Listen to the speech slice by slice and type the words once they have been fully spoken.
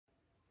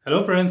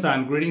Hello friends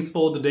and greetings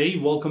for the day.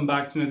 Welcome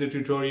back to another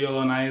tutorial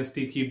on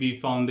ISTQB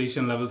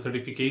Foundation Level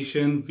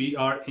Certification. We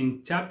are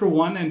in chapter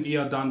 1 and we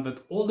are done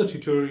with all the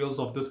tutorials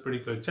of this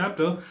particular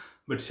chapter,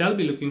 but shall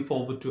be looking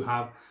forward to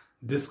have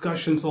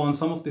discussions on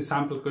some of the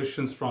sample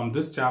questions from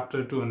this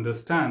chapter to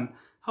understand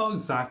how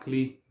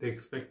exactly the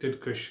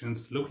expected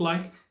questions look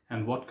like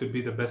and what could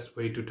be the best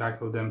way to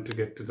tackle them to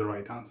get to the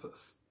right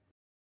answers.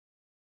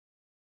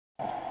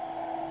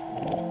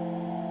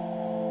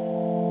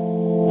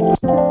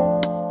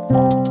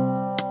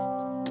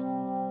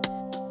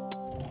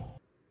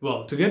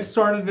 Well, to get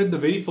started with, the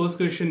very first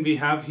question we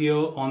have here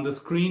on the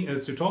screen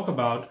is to talk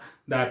about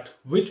that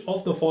which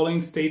of the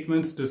following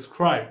statements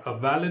describe a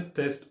valid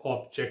test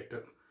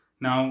objective.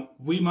 Now,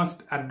 we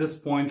must at this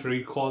point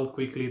recall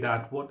quickly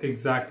that what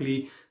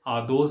exactly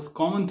are those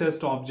common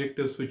test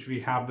objectives which we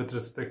have with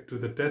respect to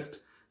the test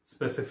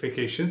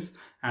specifications,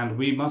 and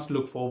we must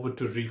look forward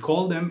to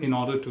recall them in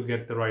order to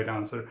get the right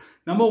answer.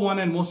 Number one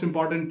and most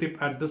important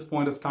tip at this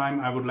point of time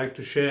I would like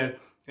to share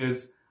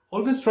is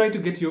always try to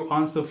get your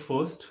answer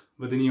first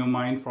within your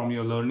mind from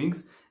your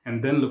learnings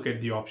and then look at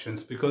the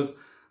options, because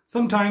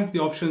sometimes the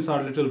options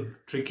are a little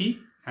tricky,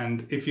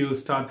 and if you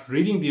start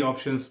reading the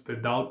options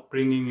without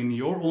bringing in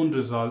your own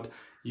result,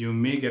 you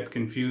may get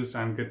confused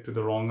and get to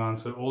the wrong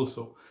answer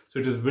also. So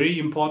it is very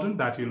important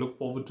that you look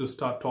forward to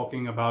start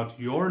talking about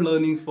your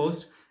learnings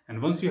first,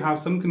 and once you have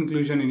some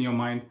conclusion in your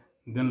mind,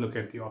 then look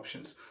at the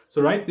options.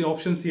 So right, the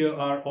options here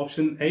are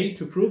option A,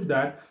 to prove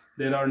that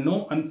there are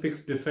no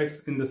unfixed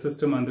defects in the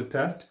system under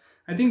test.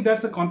 I think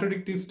that's a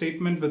contradictory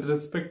statement with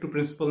respect to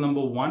principle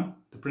number 1.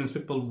 The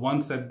principle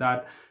 1 said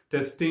that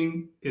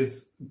testing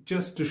is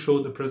just to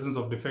show the presence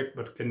of defect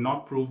but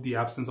cannot prove the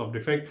absence of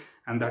defect,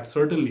 and that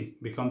certainly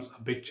becomes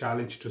a big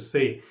challenge to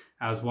say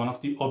as one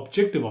of the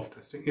objective of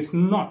testing. It's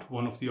not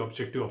one of the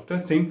objective of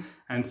testing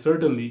and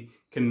certainly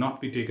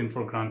cannot be taken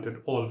for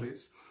granted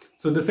always.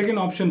 So the second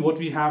option what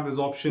we have is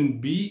option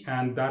B,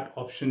 and that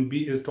option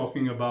B is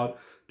talking about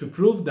to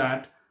prove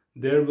that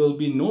there will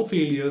be no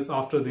failures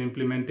after the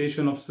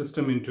implementation of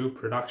system into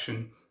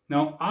production.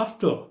 Now,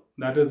 after,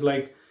 that is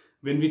like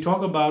when we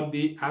talk about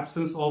the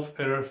absence of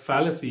error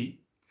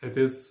fallacy, it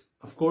is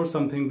of course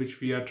something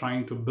which we are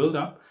trying to build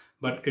up,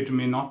 but it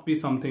may not be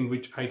something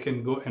which I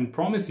can go and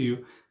promise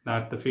you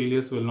that the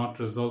failures will not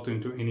result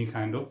into any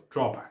kind of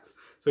drawbacks.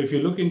 So if you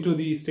look into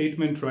the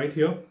statement right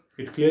here,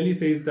 it clearly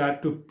says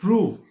that to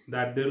prove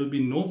that there will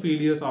be no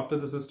failures after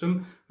the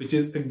system, which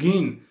is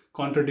again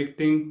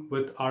contradicting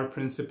with our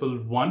principle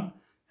 1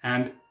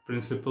 and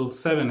principle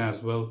 7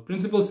 as well.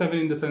 Principle 7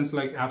 in the sense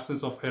like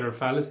absence of error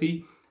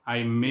fallacy,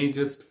 I may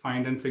just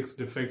find and fix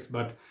defects,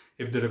 but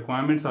if the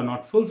requirements are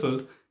not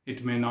fulfilled,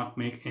 it may not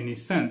make any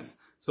sense.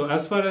 So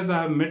as far as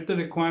I have met the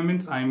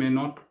requirements, I may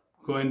not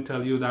go and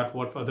tell you that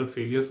what other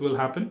failures will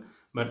happen,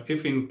 but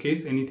if in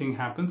case anything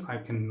happens, I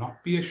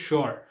cannot be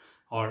assured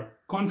or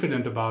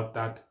confident about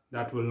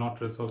that will not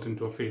result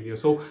into a failure.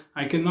 So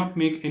I cannot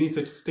make any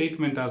such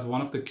statement as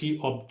one of the key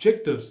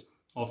objectives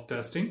of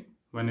testing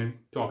when I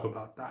talk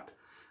about that.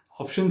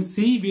 Option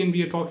C, when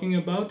we are talking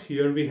about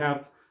here, we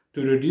have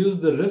to reduce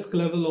the risk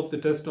level of the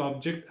test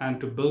object and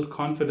to build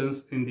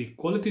confidence in the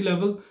quality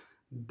level.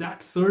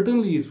 That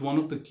certainly is one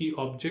of the key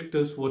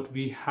objectives what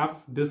we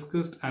have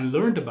discussed and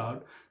learned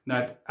about,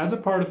 that as a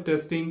part of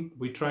testing,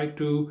 we try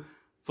to,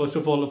 first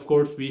of all, of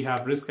course, we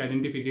have risk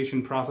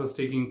identification process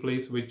taking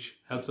place, which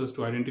helps us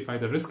to identify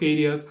the risk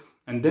areas,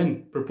 and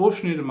then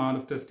proportionate amount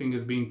of testing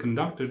is being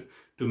conducted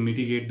to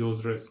mitigate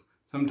those risks.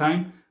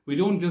 Sometimes we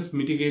don't just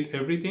mitigate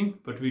everything,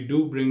 but we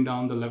do bring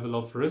down the level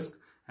of risk,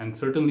 and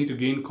certainly to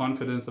gain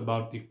confidence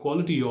about the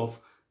quality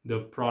of the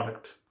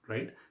product,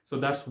 right? So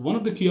that's one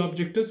of the key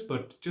objectives,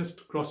 but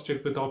just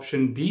cross-check with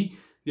option D.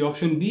 The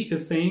option D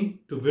is saying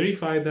to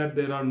verify that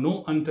there are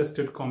no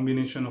untested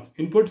combination of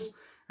inputs.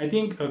 I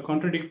think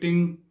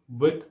contradicting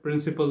with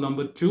principle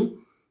number 2.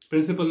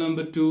 Principle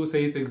number 2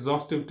 says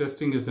exhaustive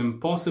testing is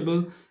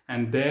impossible,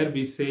 and there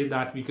we say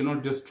that we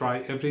cannot just try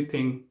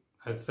everything,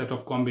 a set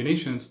of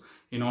combinations,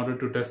 in order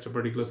to test a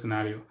particular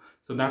scenario.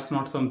 So that's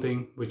not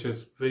something which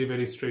is very,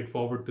 very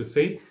straightforward to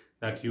say,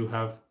 that you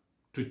have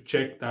to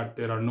check that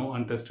there are no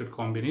untested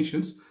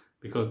combinations,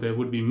 because there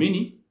would be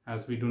many,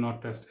 as we do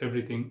not test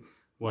everything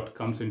what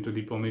comes into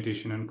the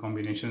permutation and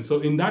combination.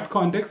 So in that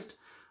context,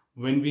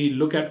 when we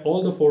look at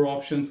all the 4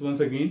 options, once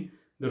again,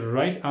 the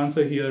right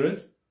answer here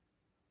is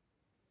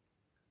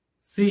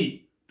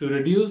C, to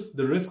reduce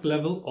the risk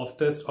level of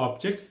test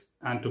objects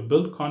and to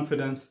build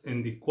confidence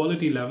in the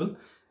quality level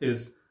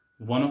is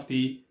one of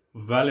the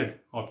valid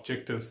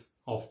objectives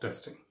of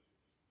testing.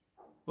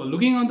 Well,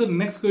 looking on the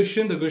next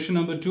question, the question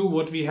number 2,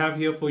 what we have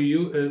here for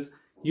you is,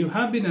 you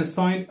have been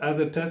assigned as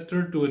a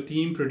tester to a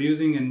team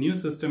producing a new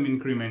system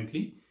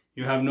incrementally.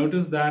 You have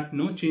noticed that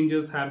no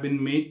changes have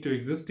been made to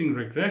existing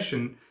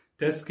regression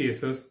test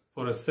cases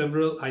for a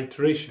several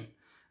iteration,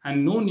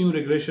 and no new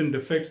regression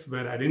defects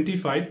were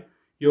identified.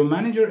 Your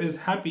manager is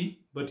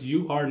happy, but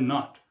you are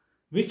not.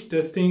 Which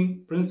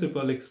testing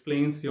principle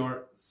explains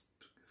your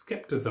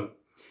skepticism?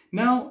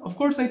 Now, of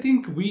course, I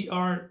think we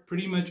are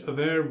pretty much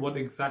aware what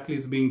exactly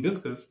is being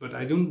discussed, but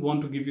I don't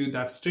want to give you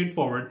that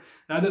straightforward.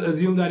 Rather,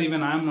 assume that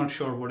even I'm not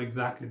sure what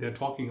exactly they're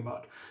talking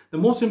about. The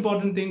most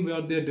important thing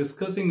what they're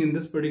discussing in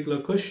this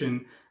particular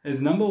question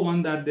is, number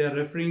one, that they're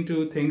referring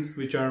to things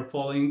which are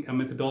following a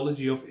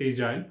methodology of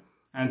Agile.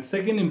 And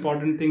second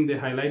important thing, they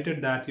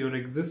highlighted that your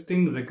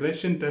existing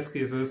regression test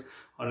cases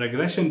or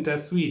regression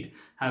test suite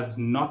has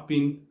not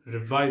been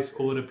revised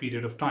over a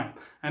period of time.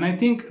 And I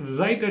think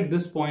right at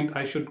this point,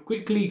 I should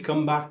quickly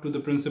come back to the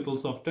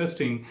principles of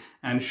testing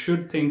and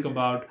should think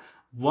about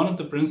one of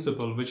the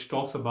principles which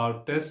talks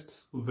about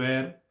tests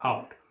wear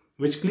out,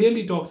 which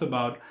clearly talks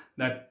about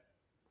that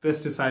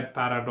pesticide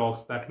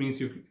paradox. That means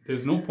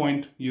there's no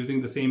point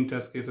using the same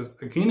test cases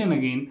again and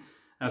again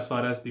as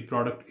far as the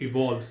product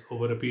evolves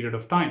over a period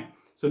of time.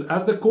 So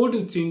as the code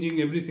is changing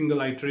every single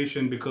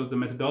iteration, because the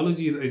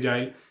methodology is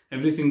agile,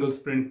 every single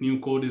sprint new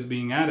code is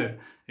being added,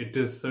 it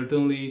is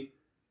certainly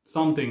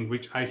something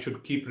which I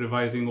should keep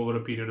revising over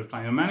a period of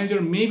time. A manager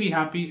may be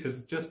happy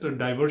is just a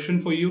diversion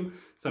for you.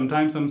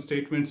 Sometimes some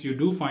statements you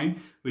do find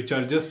which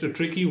are just a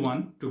tricky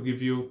one to give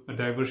you a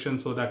diversion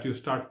so that you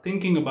start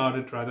thinking about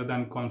it rather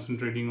than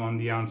concentrating on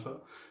the answer.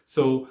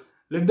 So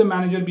let the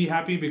manager be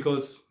happy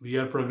because we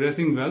are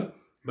progressing well.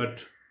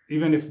 But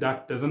even if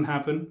that doesn't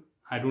happen,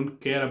 I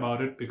don't care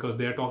about it, because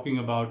they are talking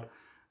about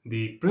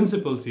the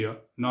principles here,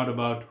 not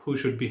about who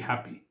should be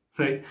happy,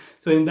 right?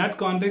 So in that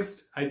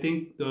context, I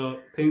think the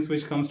things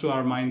which comes to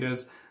our mind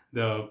is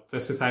the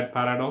pesticide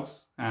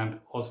paradox, and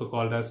also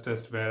called as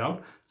test wear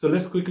out. So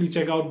let's quickly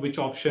check out which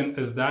option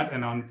is that,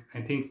 and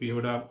I think we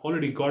would have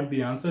already got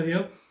the answer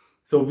here.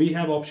 So we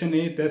have option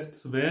A,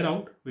 tests wear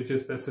out, which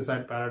is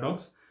pesticide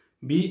paradox.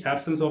 B,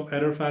 absence of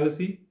error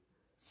fallacy.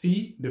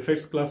 C,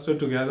 defects cluster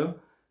together.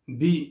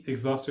 D,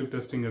 exhaustive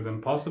testing is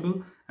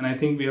impossible. And I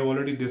think we have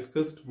already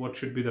discussed what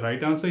should be the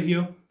right answer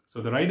here.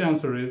 So the right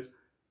answer is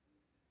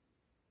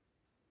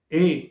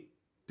A,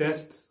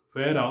 tests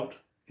wear out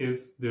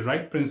is the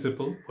right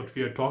principle what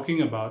we are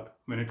talking about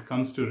when it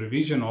comes to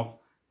revision of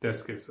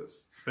test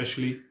cases,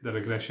 especially the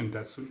regression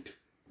test suite.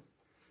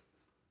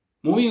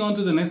 Moving on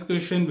to the next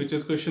question, which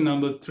is question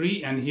number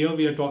 3, and here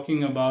we are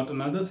talking about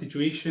another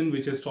situation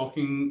which is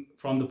talking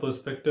from the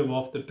perspective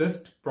of the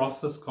test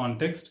process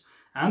context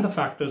and the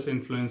factors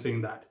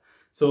influencing that.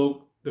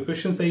 So the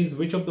question says,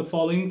 which of the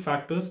following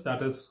factors,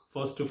 that is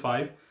first to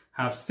 5,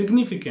 have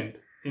significant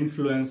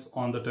influence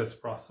on the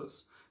test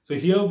process? So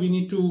here we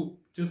need to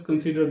just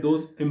consider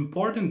those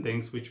important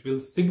things which will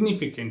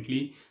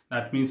significantly,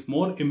 that means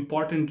more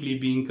importantly,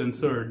 being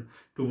concerned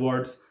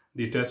towards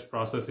the test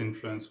process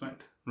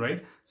influencement,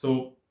 right?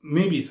 So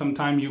maybe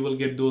sometime you will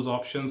get those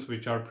options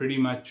which are pretty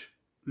much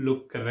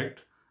look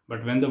correct,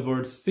 but when the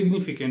word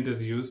significant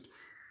is used,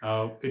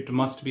 it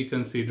must be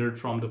considered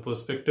from the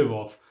perspective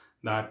of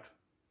that,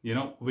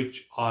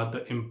 which are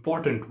the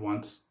important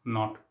ones,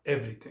 not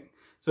everything.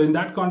 So in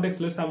that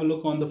context, let's have a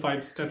look on the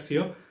 5 steps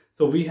here.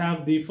 So we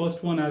have the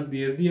first one as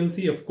the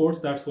SDLC. Of course,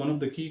 that's one of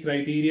the key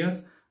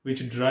criteria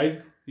which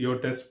drive your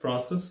test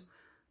process.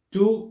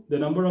 2, the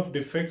number of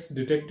defects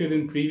detected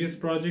in previous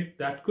project.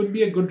 That could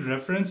be a good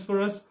reference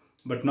for us,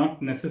 but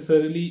not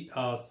necessarily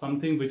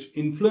something which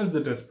influences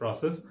the test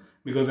process,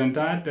 because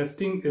entire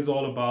testing is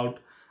all about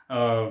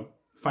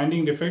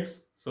finding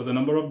defects. So the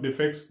number of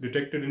defects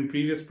detected in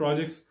previous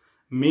projects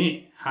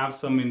may have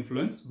some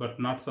influence, but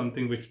not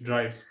something which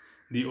drives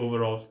the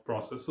overall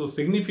process. So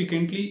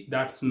significantly,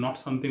 that's not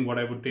something what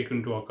I would take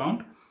into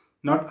account.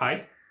 Not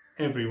I,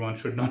 everyone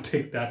should not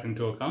take that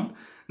into account.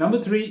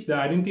 Number 3, the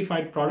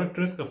identified product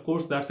risk. Of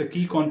course, that's a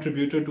key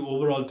contributor to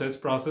overall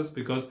test process,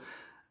 because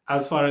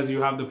as far as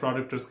you have the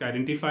product risk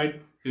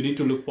identified, you need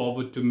to look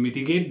forward to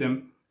mitigate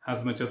them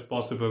as much as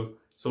possible.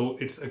 So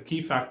it's a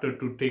key factor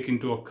to take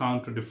into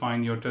account to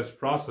define your test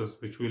process,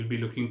 which we'll be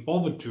looking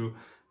forward to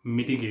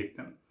mitigate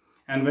them.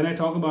 And when I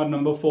talk about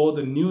number 4,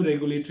 the new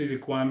regulatory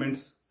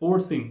requirements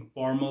forcing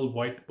formal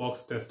white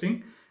box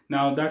testing.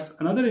 Now that's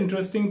another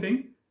interesting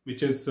thing,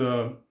 which is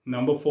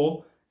number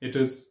 4. It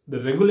is the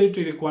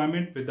regulatory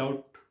requirement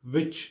without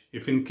which,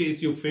 if in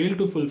case you fail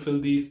to fulfill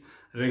these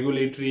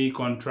regulatory,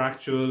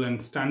 contractual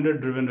and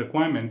standard driven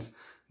requirements,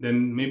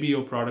 then maybe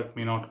your product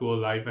may not go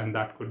live, and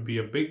that could be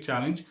a big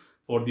challenge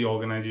for the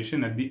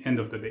organization at the end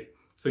of the day.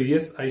 So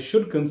yes, I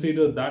should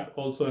consider that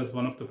also as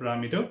one of the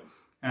parameter.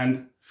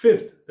 And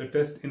 5th, the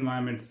test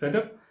environment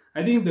setup.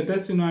 I think the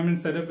test environment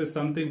setup is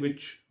something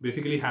which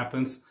basically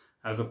happens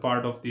as a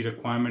part of the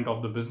requirement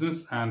of the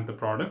business and the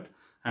product,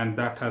 and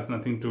that has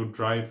nothing to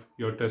drive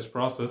your test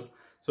process.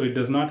 So it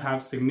does not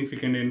have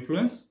significant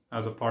influence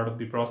as a part of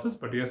the process,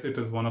 but yes, it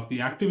is one of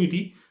the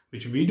activity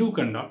which we do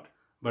conduct,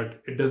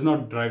 but it does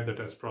not drive the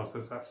test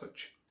process as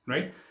such,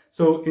 right?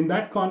 So in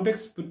that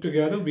context put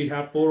together, we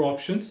have 4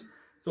 options.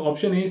 So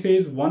option A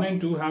says 1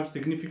 and 2 have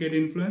significant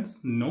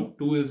influence. No,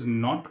 2 is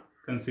not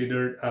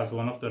considered as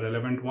one of the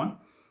relevant one.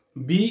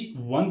 B,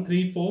 1,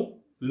 3, 4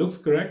 looks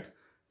correct.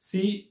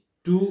 C,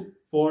 2,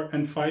 4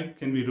 and 5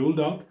 can be ruled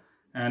out,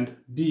 and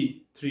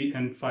D, 3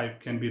 and 5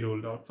 can be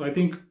ruled out. So I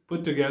think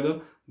put together,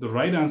 the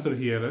right answer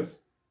here is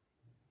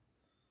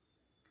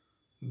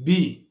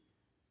B,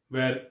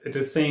 where it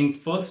is saying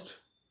first,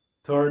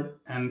 third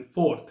and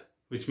fourth,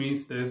 which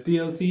means the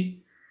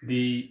SDLC,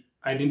 the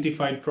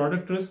identified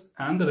product risk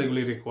and the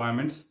regulatory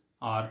requirements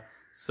are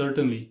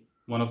certainly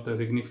one of the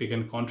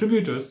significant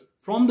contributors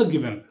from the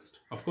given list.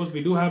 Of course,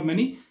 we do have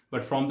many,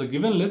 but from the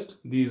given list,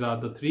 these are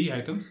the three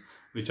items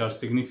which are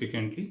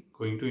significantly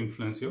going to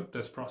influence your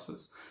test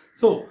process.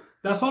 So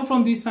that's all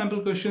from these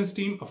sample questions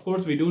team. Of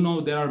course, we do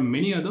know there are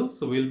many others,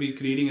 so we'll be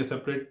creating a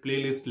separate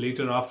playlist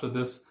later after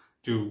this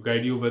to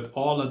guide you with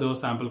all other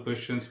sample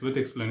questions with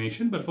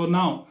explanation. But for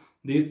now,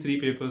 these three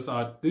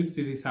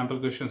sample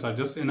questions are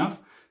just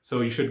enough.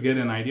 So you should get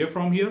an idea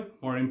from here.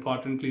 More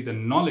importantly, the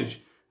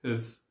knowledge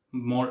is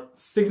more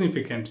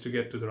significant to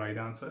get to the right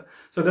answer.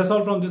 So that's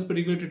all from this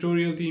particular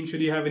tutorial team.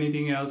 Should you have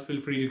anything else,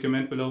 feel free to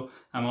comment below.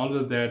 I'm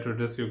always there to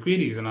address your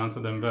queries and answer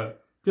them well.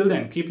 Till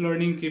then, keep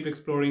learning, keep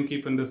exploring,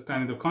 keep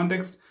understanding the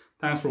context.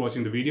 Thanks for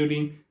watching the video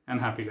team and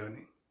happy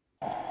learning.